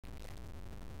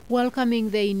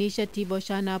Welcoming the initiative,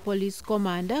 Oshana Police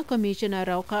Commander Commissioner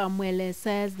Rauka Amwele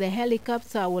says the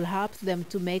helicopter will help them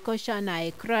to make Oshana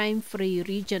a crime-free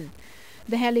region.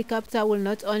 The helicopter will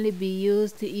not only be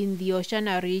used in the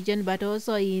Oshana region but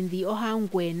also in the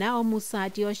Ohangwena,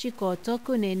 Omusati, Oshikoto,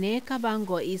 Kunene,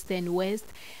 Kabango, East and West,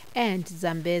 and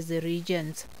Zambezi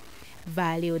regions.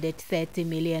 Valued at $30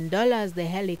 million, the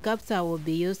helicopter will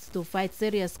be used to fight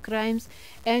serious crimes,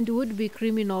 and would-be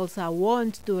criminals are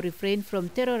warned to refrain from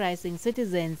terrorizing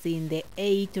citizens in the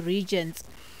 8 regions.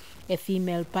 A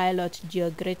female pilot,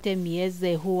 Giogrete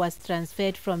Mieze, who was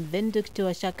transferred from Windhoek to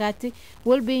Oshakati,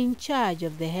 will be in charge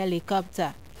of the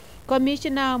helicopter.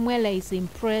 Commissioner Amwele is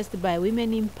impressed by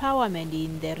women empowerment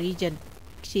in the region.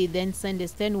 She then sent a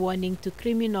stern warning to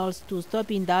criminals to stop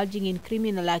indulging in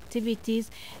criminal activities,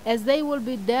 as they will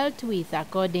be dealt with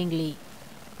accordingly.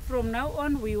 From now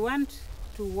on, we want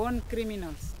to warn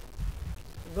criminals,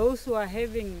 those who are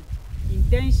having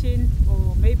intention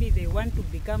or maybe they want to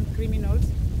become criminals,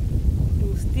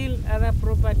 to steal other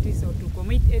properties or to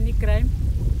commit any crime.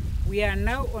 We are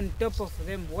now on top of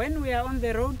them. When we are on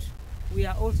the road, we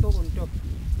are also on top.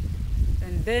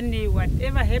 And then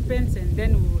whatever happens, and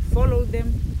then we will follow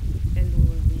them, and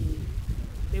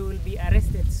they will be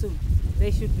arrested soon.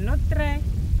 They should not try,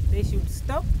 they should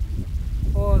stop,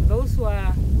 or those who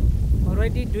are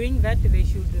already doing that, they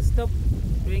should stop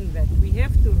doing that. We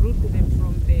have to root them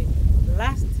from the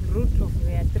last root of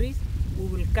their trees. We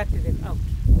will cut them out.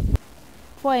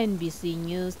 For NBC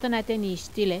News, Tonateni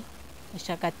Shtile,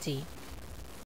 Oshakati.